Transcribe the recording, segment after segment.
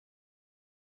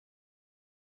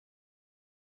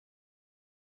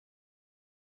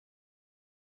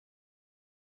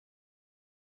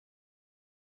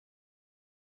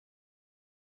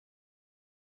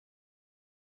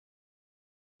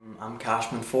I'm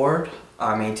Cashmen Ford.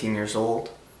 I'm 18 years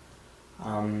old.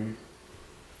 I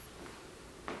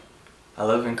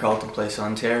live in Carleton Place,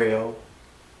 Ontario,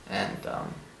 and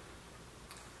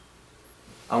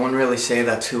I wouldn't really say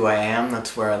that's who I am.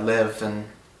 That's where I live, and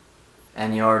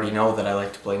you already know that I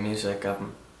like to play music.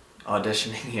 I'm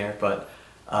auditioning here, but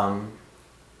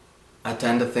I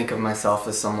tend to think of myself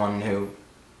as someone who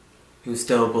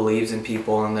still believes in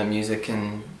people and that music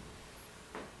can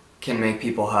make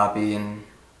people happy, and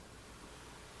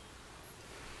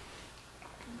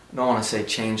I don't want to say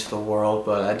change the world,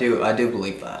 but I do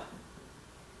believe that.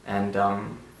 And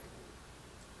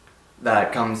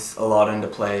that comes a lot into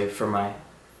play for my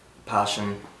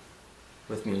passion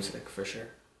with music, for sure.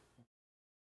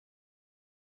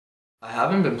 I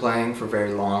haven't been playing for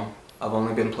very long. I've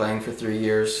only been playing for 3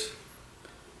 years,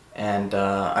 and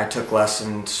I took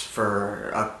lessons for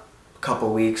a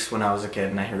couple weeks when I was a kid,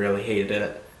 and I really hated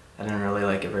it. I didn't really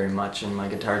like it very much, and my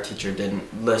guitar teacher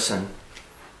didn't listen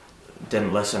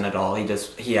at all.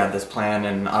 He had this plan,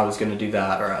 and I was going to do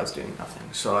that or I was doing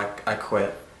nothing. So I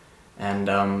quit, and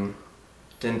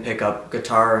didn't pick up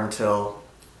guitar until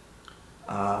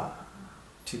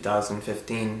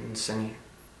 2015 and singing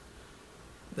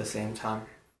at the same time.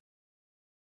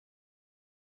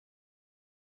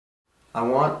 I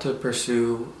want to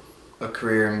pursue a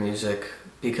career in music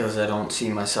because I don't see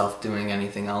myself doing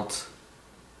anything else.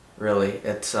 Really,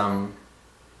 it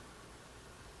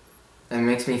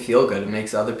makes me feel good. It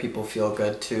makes other people feel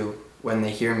good too when they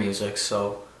hear music.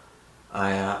 So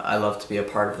I love to be a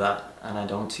part of that, and I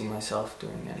don't see myself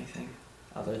doing anything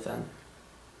other than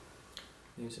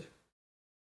music.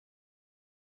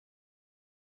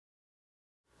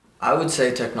 I would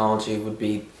say technology would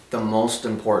be the most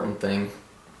important thing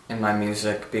in my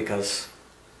music because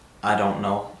I don't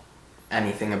know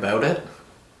anything about it,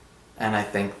 and I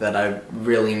think that I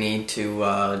really need to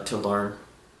learn.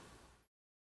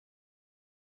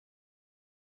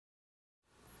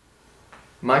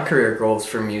 My career goals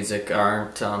for music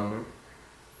aren't,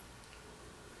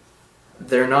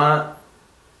 they're not,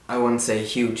 I wouldn't say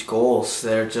huge goals,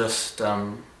 they're just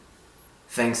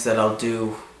things that I'll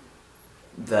do,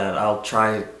 that I'll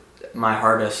try my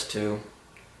hardest to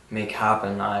make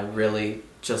happen. I really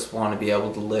just want to be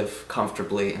able to live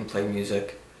comfortably and play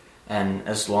music, and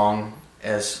as long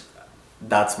as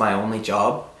that's my only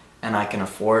job and I can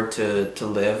afford to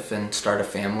live and start a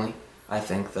family, I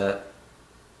think that's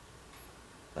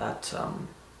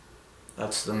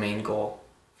the main goal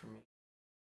for me.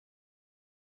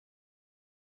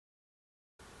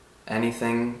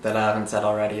 Anything that I haven't said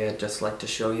already, I'd just like to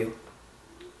show you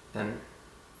in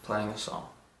playing a song.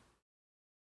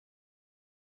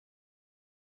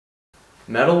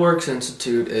 Metalworks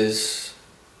Institute is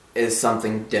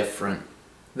something different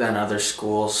than other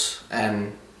schools,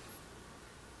 and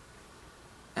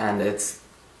it's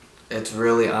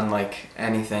really unlike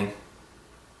anything.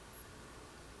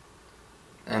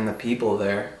 And the people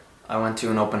there, I went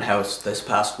to an open house this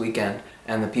past weekend,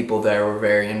 and the people there were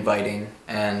very inviting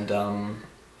and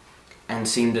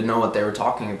seemed to know what they were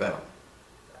talking about.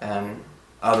 And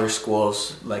other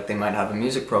schools, like, they might have a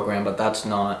music program, but that's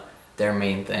not their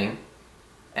main thing.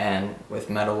 And with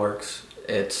Metalworks,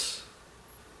 it's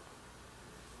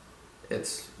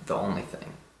the only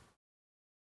thing.